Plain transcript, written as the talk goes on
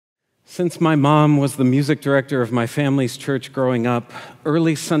Since my mom was the music director of my family's church growing up,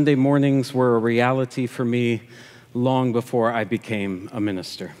 early Sunday mornings were a reality for me long before I became a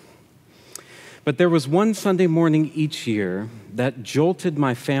minister. But there was one Sunday morning each year that jolted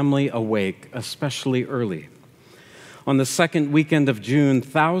my family awake, especially early. On the second weekend of June,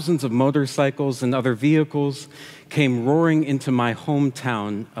 thousands of motorcycles and other vehicles came roaring into my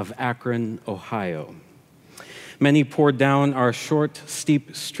hometown of Akron, Ohio. Many poured down our short,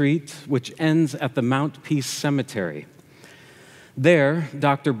 steep street, which ends at the Mount Peace Cemetery. There,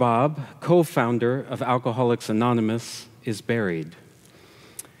 Dr. Bob, co-founder of Alcoholics Anonymous, is buried.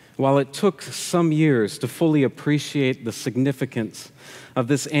 While it took some years to fully appreciate the significance of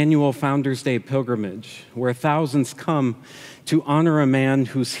this annual Founders Day pilgrimage, where thousands come to honor a man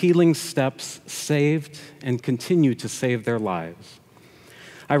whose healing steps saved and continue to save their lives,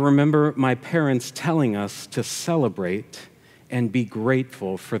 I remember my parents telling us to celebrate and be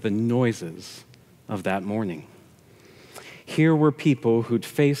grateful for the noises of that morning. Here were people who'd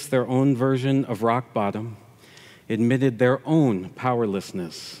faced their own version of rock bottom, admitted their own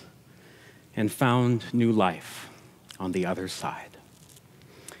powerlessness, and found new life on the other side.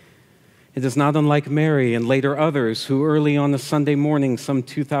 It is not unlike Mary and later others who early on a Sunday morning some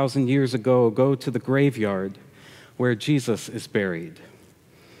 2,000 years ago go to the graveyard where Jesus is buried.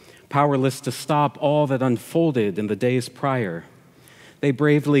 Powerless to stop all that unfolded in the days prior, they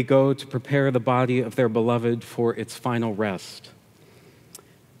bravely go to prepare the body of their beloved for its final rest.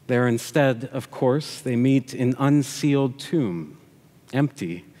 There instead, of course, they meet an unsealed tomb,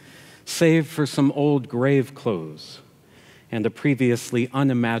 empty, save for some old grave clothes and a previously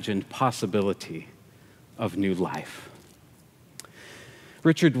unimagined possibility of new life.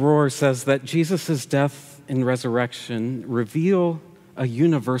 Richard Rohr says that Jesus' death and resurrection reveal a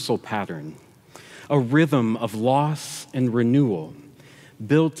universal pattern, a rhythm of loss and renewal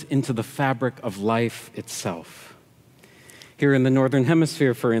built into the fabric of life itself. Here in the Northern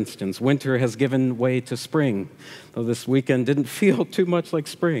Hemisphere, for instance, winter has given way to spring, though this weekend didn't feel too much like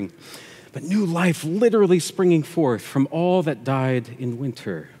spring. But new life literally springing forth from all that died in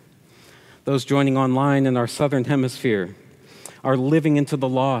winter. Those joining online in our Southern Hemisphere are living into the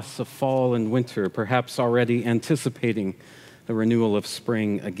loss of fall and winter, perhaps already anticipating the renewal of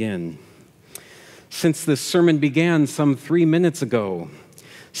spring again. Since this sermon began some 3 minutes ago,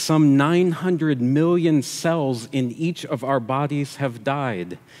 some 900 million cells in each of our bodies have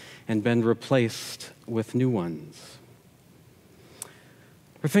died and been replaced with new ones.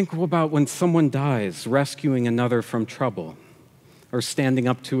 Or think about when someone dies, rescuing another from trouble or standing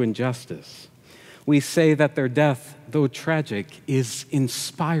up to injustice. We say that their death, though tragic, is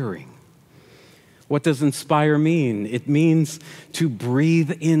inspiring. What does inspire mean? It means to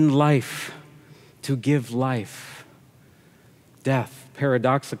breathe in life, to give life. Death,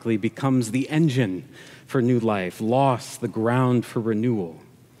 paradoxically, becomes the engine for new life, loss, the ground for renewal.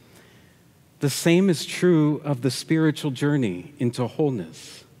 The same is true of the spiritual journey into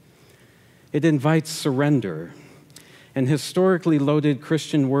wholeness. It invites surrender, an historically loaded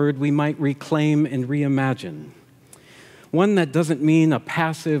Christian word we might reclaim and reimagine. One that doesn't mean a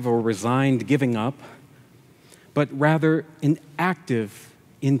passive or resigned giving up, but rather an active,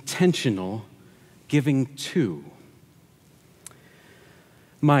 intentional giving to.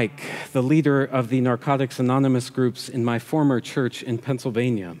 Mike, the leader of the Narcotics Anonymous groups in my former church in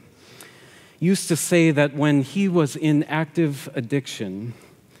Pennsylvania, used to say that when he was in active addiction,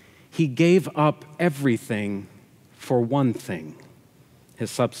 he gave up everything for one thing,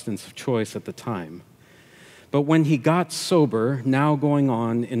 his substance of choice at the time. But when he got sober, now going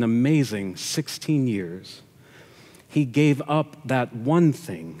on an amazing 16 years, he gave up that one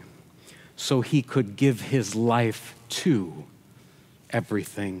thing so he could give his life to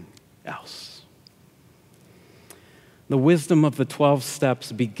everything else. The wisdom of the 12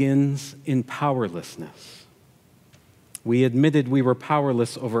 steps begins in powerlessness. We admitted we were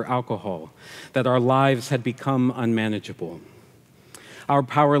powerless over alcohol, that our lives had become unmanageable. Our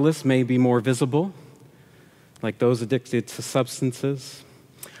powerlessness may be more visible, like those addicted to substances.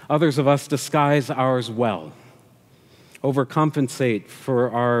 Others of us disguise ours well, overcompensate for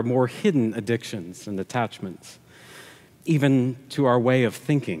our more hidden addictions and attachments, even to our way of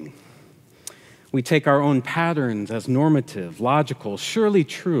thinking. We take our own patterns as normative, logical, surely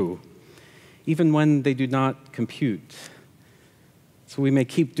true, even when they do not compute. So we may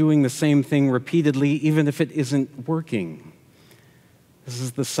keep doing the same thing repeatedly, even if it isn't working. This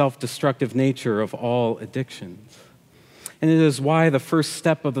is the self-destructive nature of all addictions. And it is why the first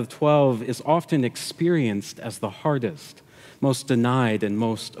step of the 12 is often experienced as the hardest, most denied, and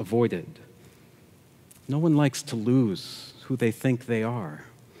most avoided. No one likes to lose who they think they are.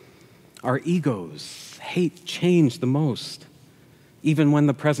 Our egos hate change the most, even when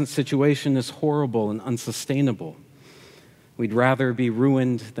the present situation is horrible and unsustainable. We'd rather be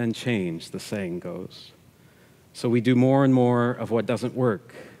ruined than changed, the saying goes. So we do more and more of what doesn't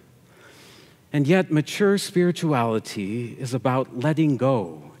work. And yet, mature spirituality is about letting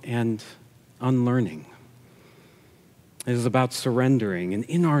go and unlearning. It is about surrendering, and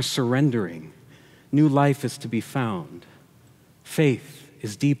in our surrendering, new life is to be found. Faith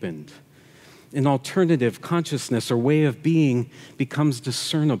is deepened. An alternative consciousness or way of being becomes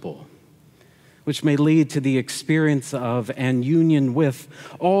discernible, which may lead to the experience of and union with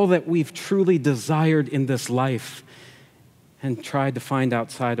all that we've truly desired in this life and tried to find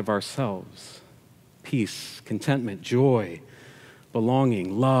outside of ourselves. Peace, contentment, joy,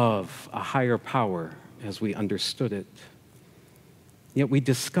 belonging, love, a higher power as we understood it. Yet we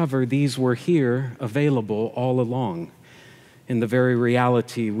discover these were here, available all along, in the very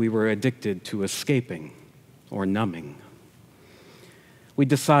reality we were addicted to escaping or numbing. We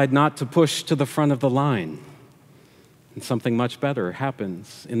decide not to push to the front of the line, and something much better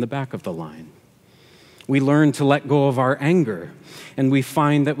happens in the back of the line. We learn to let go of our anger, and we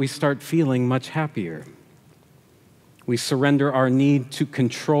find that we start feeling much happier. We surrender our need to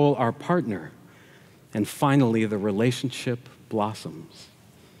control our partner, and finally the relationship blossoms.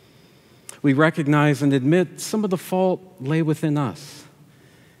 We recognize and admit some of the fault lay within us,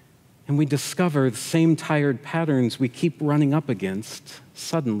 and we discover the same tired patterns we keep running up against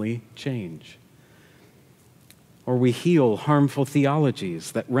suddenly change. Or we heal harmful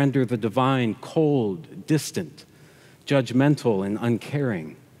theologies that render the divine cold, distant, judgmental, and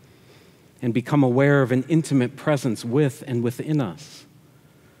uncaring, and become aware of an intimate presence with and within us,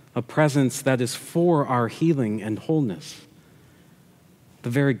 a presence that is for our healing and wholeness, the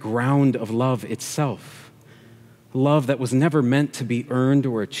very ground of love itself, love that was never meant to be earned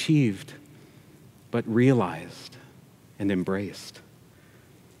or achieved, but realized and embraced.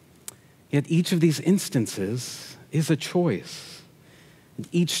 Yet each of these instances is a choice, and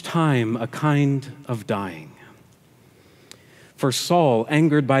each time a kind of dying. For Saul,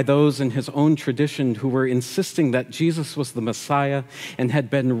 angered by those in his own tradition who were insisting that Jesus was the Messiah and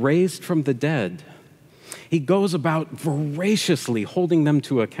had been raised from the dead, he goes about voraciously holding them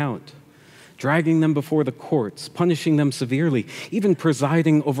to account, dragging them before the courts, punishing them severely, even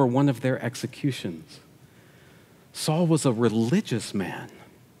presiding over one of their executions. Saul was a religious man,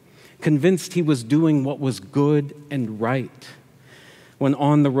 convinced he was doing what was good and right. When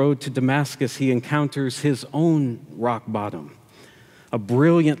on the road to Damascus, he encounters his own rock bottom, a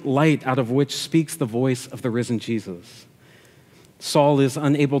brilliant light out of which speaks the voice of the risen Jesus. Saul is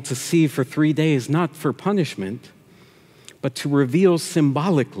unable to see for 3 days, not for punishment, but to reveal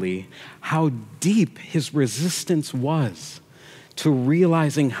symbolically how deep his resistance was to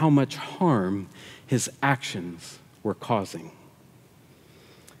realizing how much harm his actions were causing.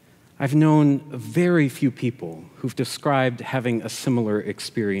 I've known very few people who've described having a similar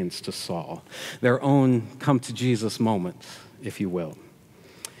experience to Saul, their own come-to-Jesus moment, if you will.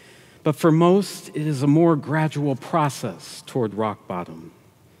 But for most, it is a more gradual process toward rock bottom.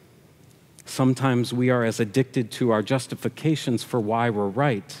 Sometimes we are as addicted to our justifications for why we're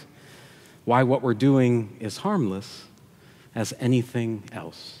right, why what we're doing is harmless, as anything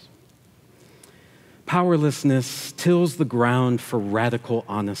else. Powerlessness tills the ground for radical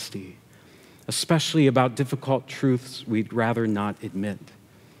honesty, especially about difficult truths we'd rather not admit.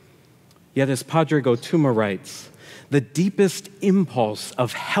 Yet as Padre Gotuma writes, the deepest impulse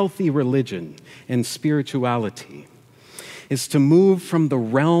of healthy religion and spirituality is to move from the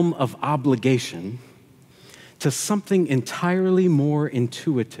realm of obligation to something entirely more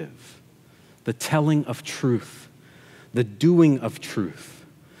intuitive, the telling of truth, the doing of truth,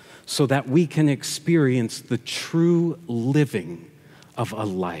 so that we can experience the true living of a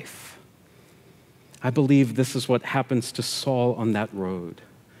life. I believe this is what happens to Saul on that road.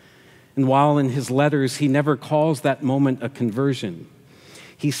 And while in his letters he never calls that moment a conversion,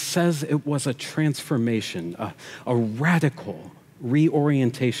 he says it was a transformation, a radical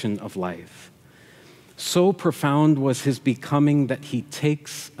reorientation of life. So profound was his becoming that he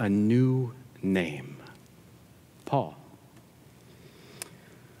takes a new name, Paul.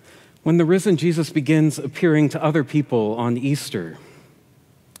 When the risen Jesus begins appearing to other people on Easter,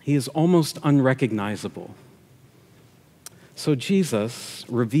 he is almost unrecognizable. So Jesus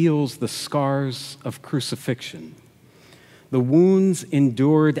reveals the scars of crucifixion, the wounds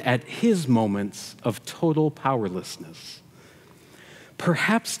endured at his moments of total powerlessness.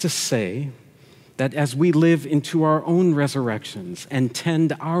 Perhaps to say that as we live into our own resurrections and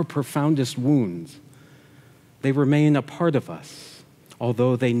tend our profoundest wounds, they remain a part of us,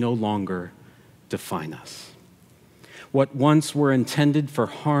 although they no longer define us. What once were intended for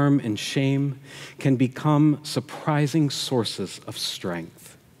harm and shame can become surprising sources of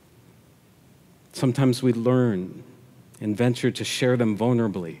strength. Sometimes we learn and venture to share them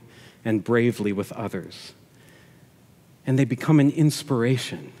vulnerably and bravely with others, and they become an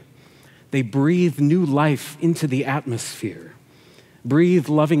inspiration. They breathe new life into the atmosphere, breathe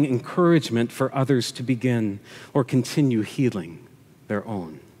loving encouragement for others to begin or continue healing their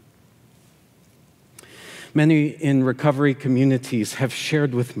own. Many in recovery communities have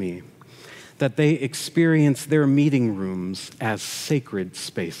shared with me that they experience their meeting rooms as sacred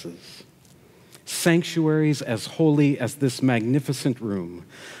spaces, sanctuaries as holy as this magnificent room,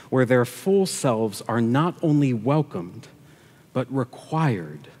 where their full selves are not only welcomed, but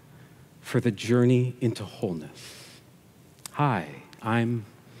required for the journey into wholeness. Hi, I'm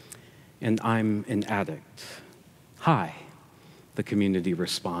an addict. Hi, the community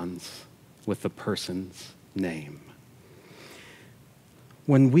responds with the person's name.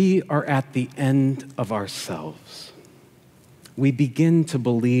 When we are at the end of ourselves, we begin to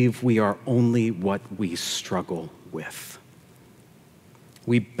believe we are only what we struggle with.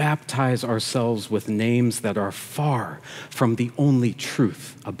 We baptize ourselves with names that are far from the only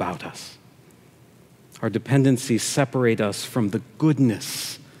truth about us. Our dependencies separate us from the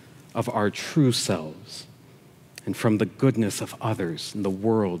goodness of our true selves and from the goodness of others in the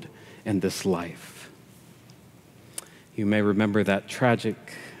world and this life. You may remember that tragic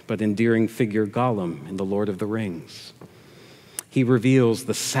but endearing figure Gollum in The Lord of the Rings. He reveals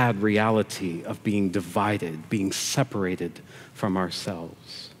the sad reality of being divided, being separated from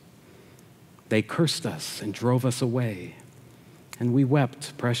ourselves. They cursed us and drove us away, and we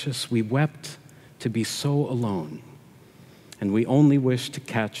wept, precious, we wept to be so alone, and we only wished to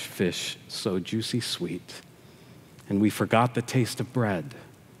catch fish so juicy sweet, and we forgot the taste of bread,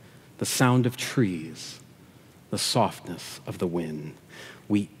 the sound of trees, the softness of the wind.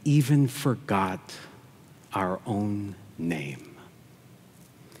 We even forgot our own name.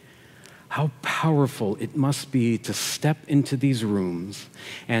 How powerful it must be to step into these rooms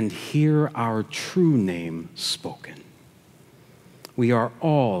and hear our true name spoken. We are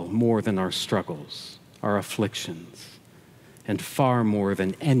all more than our struggles, our afflictions, and far more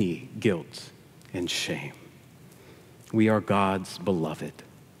than any guilt and shame. We are God's beloved.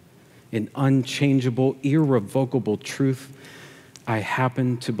 An unchangeable, irrevocable truth I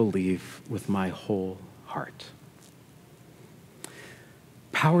happen to believe with my whole heart.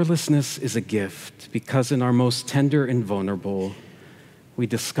 Powerlessness is a gift because in our most tender and vulnerable, we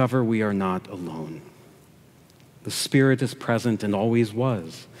discover we are not alone. The Spirit is present and always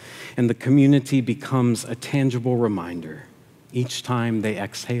was, and the community becomes a tangible reminder each time they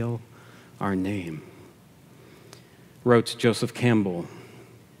exhale our name. Wrote Joseph Campbell,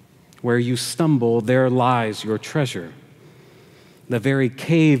 "Where you stumble, there lies your treasure. The very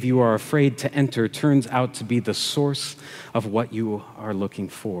cave you are afraid to enter turns out to be the source of what you are looking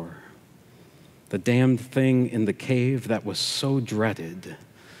for. The damned thing in the cave that was so dreaded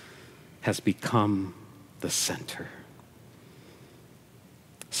has become the center."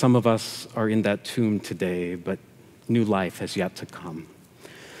 Some of us are in that tomb today, but new life has yet to come.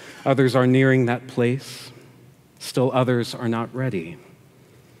 Others are nearing that place. Still others are not ready.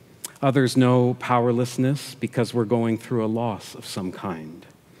 Others know powerlessness because we're going through a loss of some kind.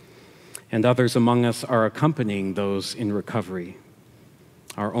 And others among us are accompanying those in recovery.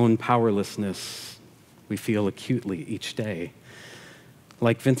 Our own powerlessness we feel acutely each day,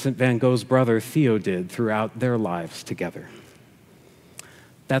 like Vincent van Gogh's brother Theo did throughout their lives together.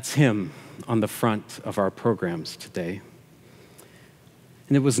 That's him on the front of our programs today.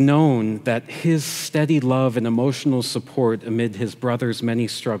 And it was known that his steady love and emotional support amid his brother's many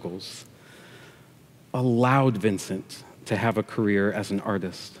struggles allowed Vincent to have a career as an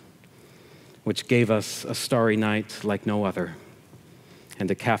artist, which gave us a starry night like no other and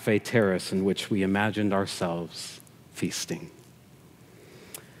a cafe terrace in which we imagined ourselves feasting.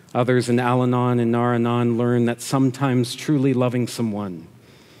 Others in Al-Anon and Nar-Anon learned that sometimes truly loving someone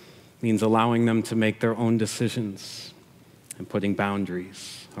means allowing them to make their own decisions and putting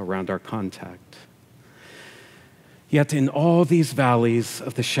boundaries around our contact. Yet in all these valleys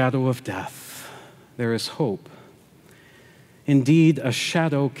of the shadow of death, there is hope. Indeed, a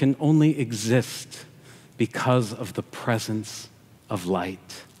shadow can only exist because of the presence of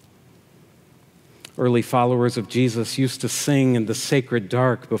light. Early followers of Jesus used to sing in the sacred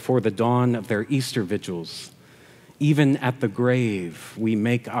dark before the dawn of their Easter vigils. Even at the grave, we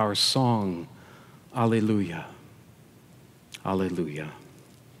make our song, Alleluia. Alleluia.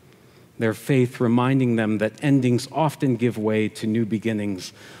 their faith reminding them that endings often give way to new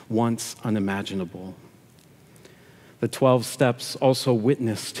beginnings once unimaginable. The 12 steps also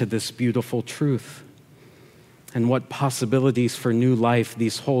witness to this beautiful truth and what possibilities for new life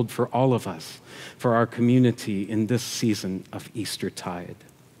these hold for all of us, for our community in this season of Eastertide.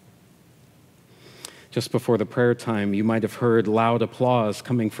 Just before the prayer time, you might have heard loud applause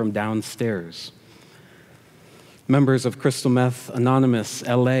coming from downstairs. Members of Crystal Meth Anonymous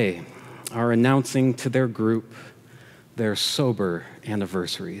LA are announcing to their group their sober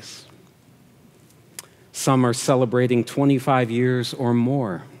anniversaries. Some are celebrating 25 years or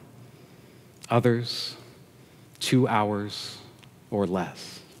more. Others, 2 hours or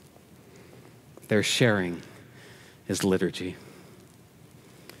less. Their sharing is liturgy.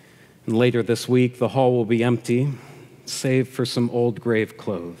 And later this week, the hall will be empty, save for some old grave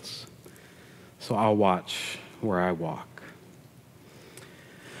clothes. So I'll watch where I walk.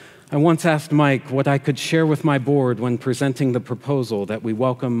 I once asked Mike what I could share with my board when presenting the proposal that we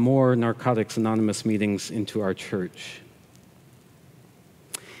welcome more Narcotics Anonymous meetings into our church.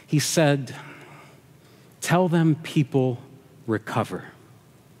 He said, "Tell them people recover.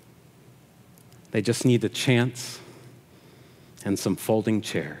 They just need a chance and some folding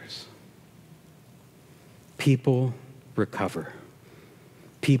chairs." People recover.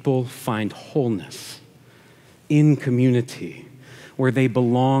 People find wholeness in community where they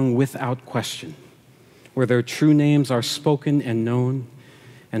belong without question, where their true names are spoken and known,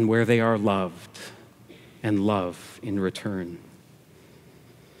 and where they are loved and love in return.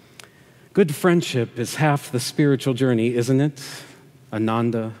 Good friendship is half the spiritual journey, isn't it?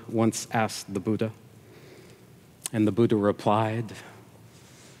 Ananda once asked the Buddha. And the Buddha replied,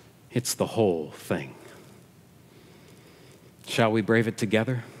 "It's the whole thing." Shall we brave it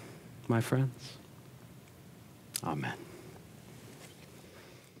together, my friends? Amen.